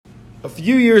A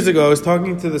few years ago, I was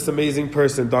talking to this amazing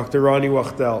person, Dr. Ronnie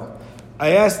Wachtel. I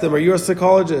asked him, "Are you a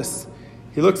psychologist?"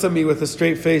 He looks at me with a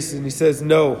straight face and he says,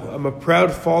 "No, I'm a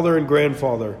proud father and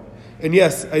grandfather. And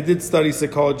yes, I did study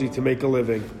psychology to make a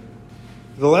living."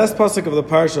 The last pasuk of the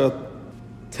parsha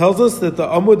tells us that the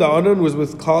Amud Anan was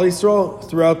with Klal Yisrael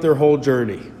throughout their whole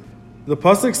journey. The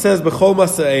pasuk says, "B'chol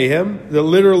masa'ehem," that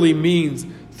literally means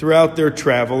throughout their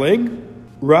traveling.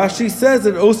 Rashi says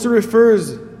it also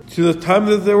refers to the time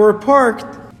that they were parked,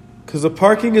 because the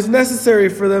parking is necessary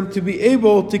for them to be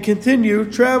able to continue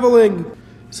traveling.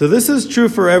 So this is true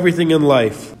for everything in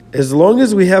life. As long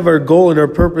as we have our goal and our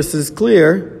purposes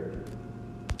clear,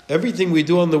 everything we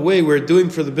do on the way, we're doing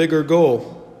for the bigger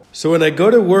goal. So when I go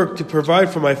to work to provide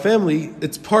for my family,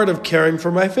 it's part of caring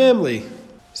for my family.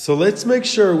 So let's make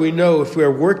sure we know if we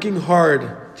are working hard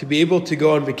to be able to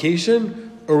go on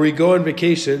vacation, or we go on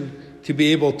vacation to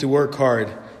be able to work hard.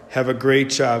 Have a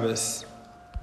great Shabbos.